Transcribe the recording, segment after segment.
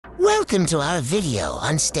Welcome to our video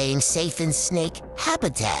on staying safe in snake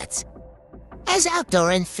habitats. As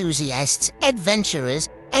outdoor enthusiasts, adventurers,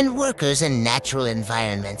 and workers in natural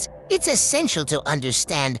environments, it's essential to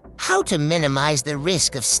understand how to minimize the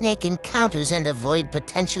risk of snake encounters and avoid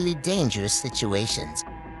potentially dangerous situations.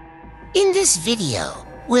 In this video,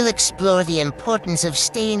 we'll explore the importance of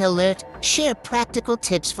staying alert, share practical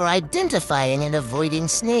tips for identifying and avoiding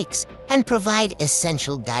snakes, and provide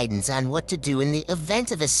essential guidance on what to do in the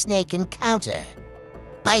event of a snake encounter.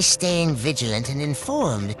 By staying vigilant and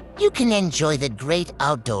informed, you can enjoy the great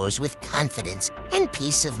outdoors with confidence and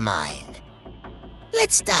peace of mind.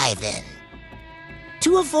 Let's dive in.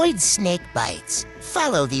 To avoid snake bites,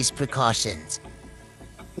 follow these precautions.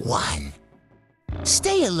 1.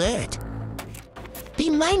 Stay alert. Be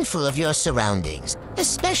mindful of your surroundings,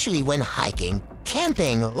 especially when hiking,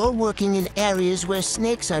 camping, or working in areas where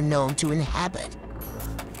snakes are known to inhabit.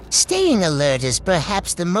 Staying alert is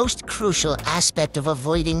perhaps the most crucial aspect of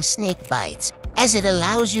avoiding snake bites, as it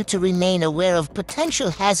allows you to remain aware of potential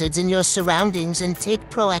hazards in your surroundings and take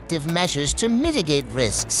proactive measures to mitigate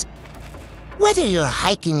risks. Whether you're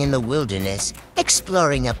hiking in the wilderness,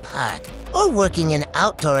 exploring a park, or working in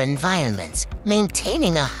outdoor environments,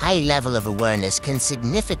 maintaining a high level of awareness can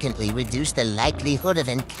significantly reduce the likelihood of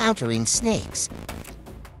encountering snakes.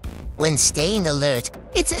 When staying alert,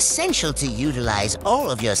 it's essential to utilize all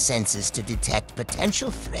of your senses to detect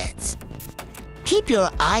potential threats. Keep your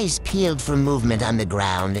eyes peeled for movement on the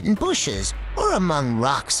ground, in bushes, or among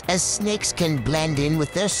rocks, as snakes can blend in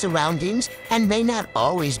with their surroundings and may not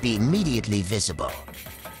always be immediately visible.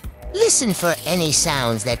 Listen for any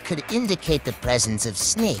sounds that could indicate the presence of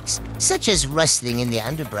snakes, such as rustling in the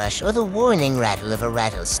underbrush or the warning rattle of a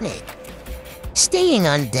rattlesnake. Staying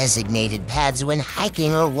on designated paths when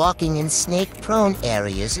hiking or walking in snake-prone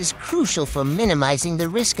areas is crucial for minimizing the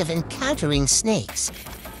risk of encountering snakes.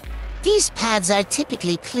 These paths are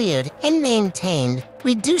typically cleared and maintained,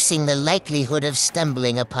 reducing the likelihood of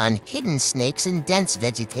stumbling upon hidden snakes in dense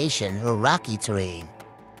vegetation or rocky terrain.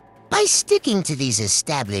 By sticking to these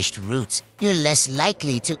established routes, you're less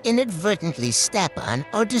likely to inadvertently step on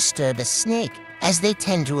or disturb a snake, as they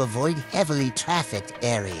tend to avoid heavily trafficked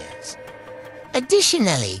areas.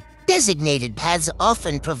 Additionally, designated paths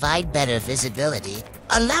often provide better visibility,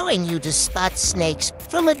 allowing you to spot snakes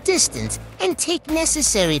from a distance and take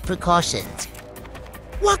necessary precautions.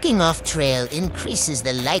 Walking off-trail increases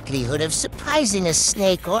the likelihood of surprising a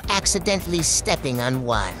snake or accidentally stepping on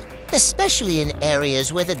one, especially in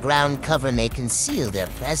areas where the ground cover may conceal their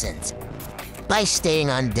presence. By staying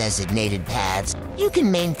on designated paths, you can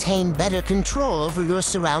maintain better control over your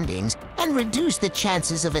surroundings and reduce the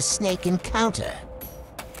chances of a snake encounter.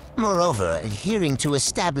 Moreover, adhering to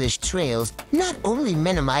established trails not only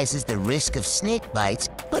minimizes the risk of snake bites,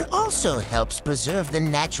 but also helps preserve the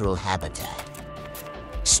natural habitat.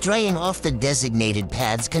 Straying off the designated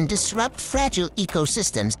paths can disrupt fragile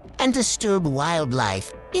ecosystems and disturb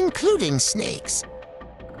wildlife, including snakes.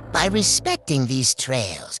 By respecting these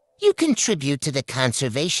trails, you contribute to the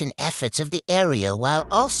conservation efforts of the area while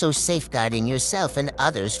also safeguarding yourself and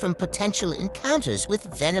others from potential encounters with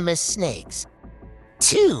venomous snakes.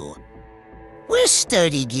 2. Wear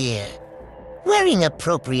sturdy gear. Wearing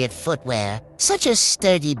appropriate footwear, such as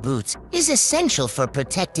sturdy boots, is essential for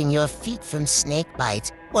protecting your feet from snake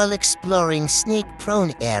bites while exploring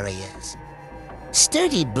snake-prone areas.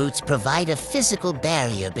 Sturdy boots provide a physical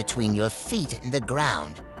barrier between your feet and the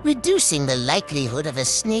ground, reducing the likelihood of a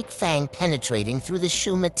snake fang penetrating through the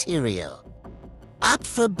shoe material. Opt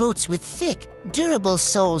for boots with thick, durable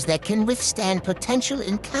soles that can withstand potential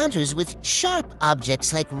encounters with sharp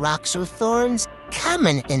objects like rocks or thorns,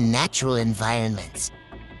 common in natural environments.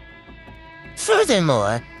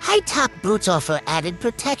 Furthermore, high-top boots offer added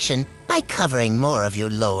protection by covering more of your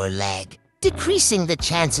lower leg, decreasing the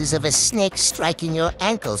chances of a snake striking your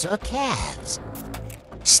ankles or calves.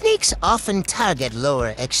 Snakes often target lower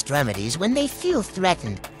extremities when they feel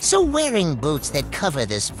threatened, so wearing boots that cover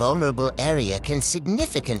this vulnerable area can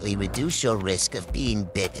significantly reduce your risk of being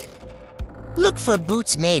bitten. Look for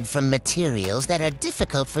boots made from materials that are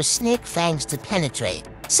difficult for snake fangs to penetrate,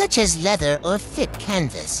 such as leather or thick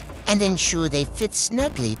canvas, and ensure they fit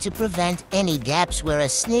snugly to prevent any gaps where a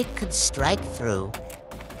snake could strike through.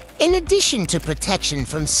 In addition to protection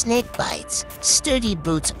from snake bites, sturdy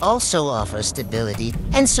boots also offer stability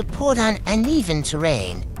and support on uneven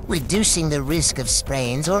terrain, reducing the risk of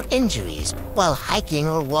sprains or injuries while hiking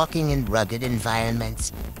or walking in rugged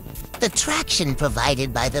environments. The traction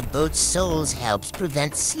provided by the boot's soles helps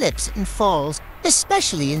prevent slips and falls,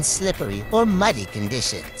 especially in slippery or muddy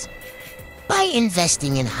conditions. By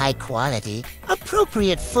investing in high-quality,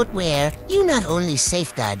 appropriate footwear, you not only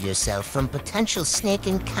safeguard yourself from potential snake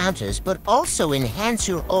encounters, but also enhance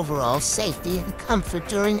your overall safety and comfort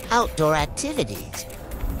during outdoor activities.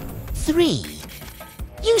 3.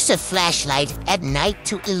 Use a flashlight at night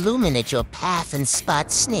to illuminate your path and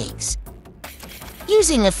spot snakes.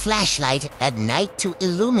 Using a flashlight at night to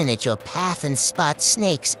illuminate your path and spot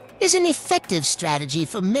snakes is an effective strategy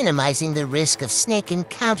for minimizing the risk of snake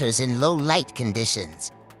encounters in low light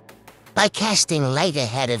conditions. By casting light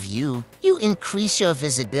ahead of you, you increase your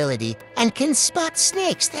visibility and can spot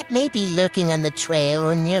snakes that may be lurking on the trail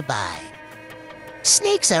or nearby.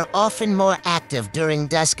 Snakes are often more active during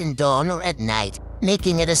dusk and dawn or at night,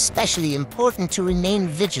 making it especially important to remain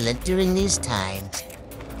vigilant during these times.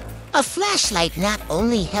 A flashlight not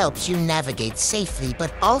only helps you navigate safely,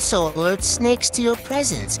 but also alerts snakes to your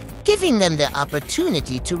presence, giving them the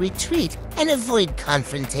opportunity to retreat and avoid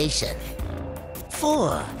confrontation.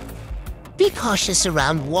 4. Be cautious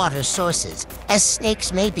around water sources, as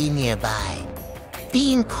snakes may be nearby.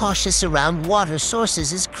 Being cautious around water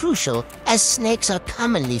sources is crucial, as snakes are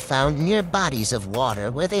commonly found near bodies of water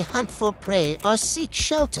where they hunt for prey or seek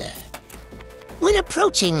shelter. When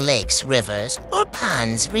approaching lakes, rivers, or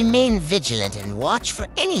ponds, remain vigilant and watch for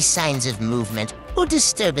any signs of movement or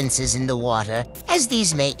disturbances in the water, as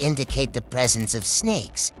these may indicate the presence of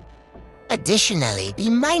snakes. Additionally, be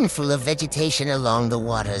mindful of vegetation along the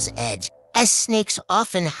water's edge, as snakes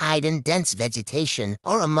often hide in dense vegetation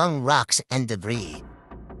or among rocks and debris.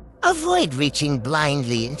 Avoid reaching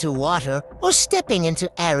blindly into water or stepping into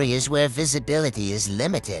areas where visibility is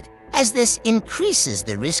limited, as this increases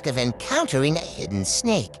the risk of encountering a hidden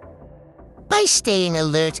snake. By staying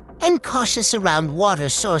alert and cautious around water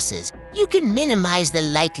sources, you can minimize the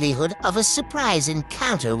likelihood of a surprise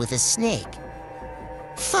encounter with a snake.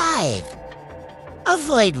 5.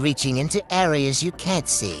 Avoid reaching into areas you can't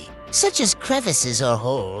see, such as crevices or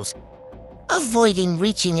holes. Avoiding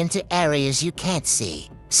reaching into areas you can't see,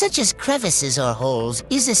 such as crevices or holes,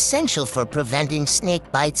 is essential for preventing snake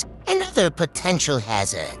bites and other potential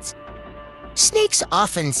hazards. Snakes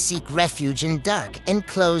often seek refuge in dark,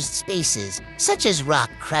 enclosed spaces, such as rock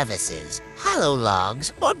crevices, hollow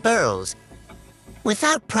logs, or burrows.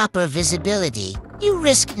 Without proper visibility, you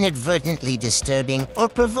risk inadvertently disturbing or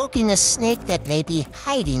provoking a snake that may be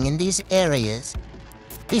hiding in these areas.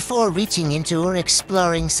 Before reaching into or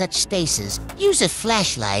exploring such spaces, use a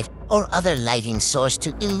flashlight or other lighting source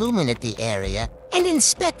to illuminate the area and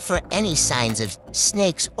inspect for any signs of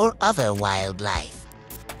snakes or other wildlife.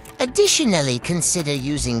 Additionally, consider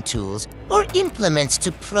using tools or implements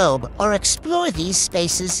to probe or explore these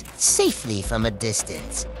spaces safely from a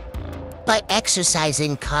distance. By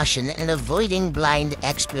exercising caution and avoiding blind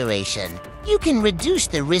exploration, you can reduce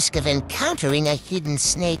the risk of encountering a hidden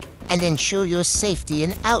snake and ensure your safety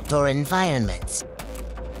in outdoor environments.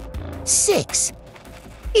 6.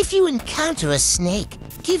 If you encounter a snake,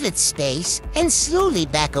 give it space and slowly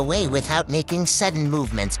back away without making sudden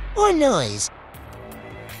movements or noise.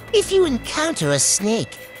 If you encounter a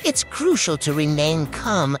snake, it's crucial to remain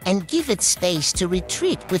calm and give it space to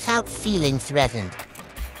retreat without feeling threatened.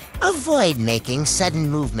 Avoid making sudden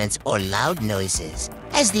movements or loud noises,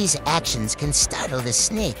 as these actions can startle the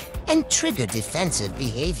snake and trigger defensive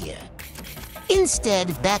behavior.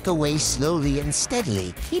 Instead, back away slowly and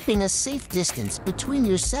steadily, keeping a safe distance between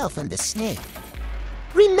yourself and the snake.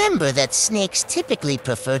 Remember that snakes typically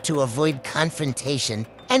prefer to avoid confrontation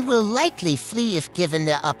and will likely flee if given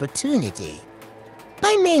the opportunity.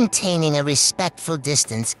 By maintaining a respectful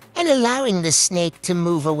distance and allowing the snake to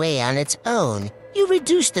move away on its own, you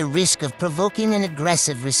reduce the risk of provoking an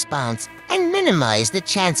aggressive response and minimize the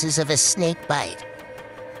chances of a snake bite.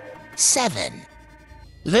 7.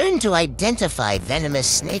 Learn to identify venomous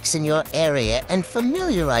snakes in your area and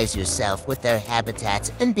familiarize yourself with their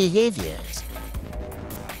habitats and behaviors.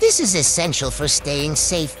 This is essential for staying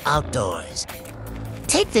safe outdoors.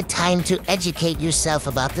 Take the time to educate yourself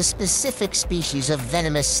about the specific species of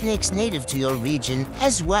venomous snakes native to your region,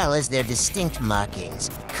 as well as their distinct markings,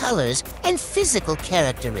 colors, and physical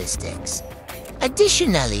characteristics.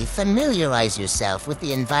 Additionally, familiarize yourself with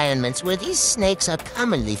the environments where these snakes are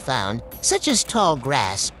commonly found, such as tall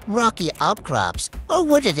grass, rocky outcrops, or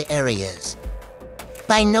wooded areas.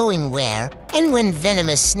 By knowing where and when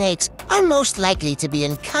venomous snakes are most likely to be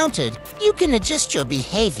encountered, you can adjust your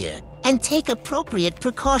behavior and take appropriate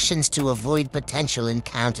precautions to avoid potential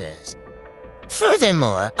encounters.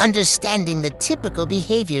 Furthermore, understanding the typical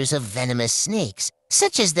behaviors of venomous snakes,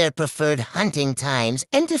 such as their preferred hunting times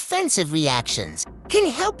and defensive reactions, can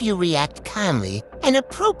help you react calmly and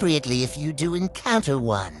appropriately if you do encounter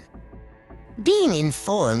one. Being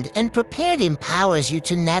informed and prepared empowers you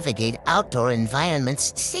to navigate outdoor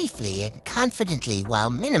environments safely and confidently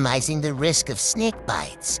while minimizing the risk of snake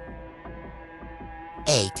bites.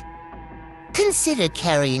 8. Consider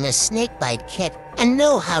carrying a snakebite kit and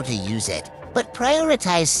know how to use it, but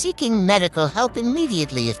prioritize seeking medical help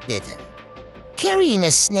immediately if bitten. Carrying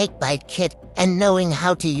a snakebite kit and knowing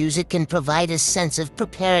how to use it can provide a sense of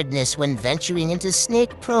preparedness when venturing into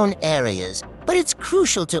snake-prone areas, but it's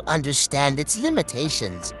crucial to understand its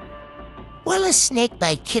limitations. While a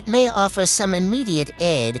snakebite kit may offer some immediate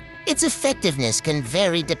aid, its effectiveness can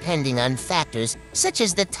vary depending on factors such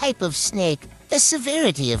as the type of snake, the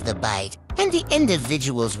severity of the bite, and the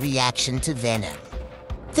individual's reaction to venom.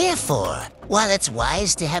 Therefore, while it's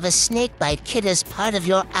wise to have a snakebite kit as part of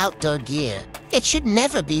your outdoor gear, it should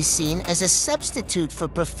never be seen as a substitute for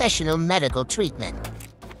professional medical treatment.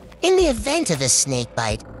 In the event of a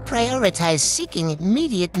snakebite, prioritize seeking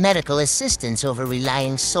immediate medical assistance over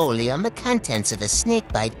relying solely on the contents of a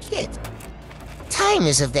snakebite kit. Time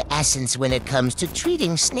is of the essence when it comes to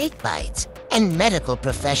treating snake bites, and medical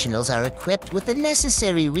professionals are equipped with the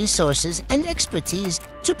necessary resources and expertise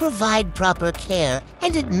to provide proper care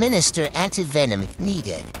and administer antivenom if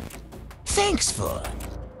needed. Thanks for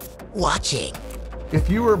watching. If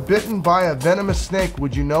you were bitten by a venomous snake,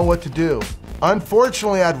 would you know what to do?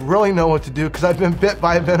 Unfortunately, I'd really know what to do because I've been bit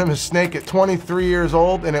by a venomous snake at 23 years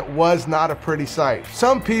old and it was not a pretty sight.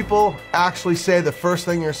 Some people actually say the first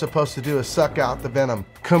thing you're supposed to do is suck out the venom.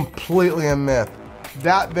 Completely a myth.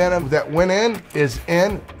 That venom that went in is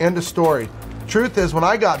in, end of story. Truth is, when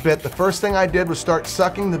I got bit, the first thing I did was start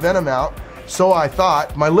sucking the venom out. So I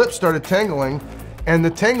thought, my lips started tingling, and the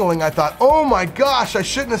tingling, I thought, oh my gosh, I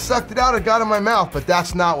shouldn't have sucked it out, it got in my mouth, but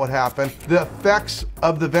that's not what happened. The effects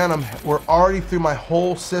of the venom were already through my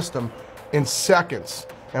whole system in seconds,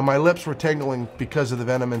 and my lips were tingling because of the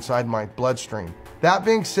venom inside my bloodstream. That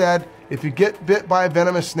being said, if you get bit by a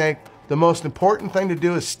venomous snake, the most important thing to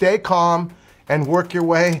do is stay calm and work your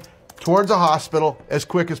way towards a hospital as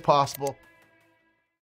quick as possible.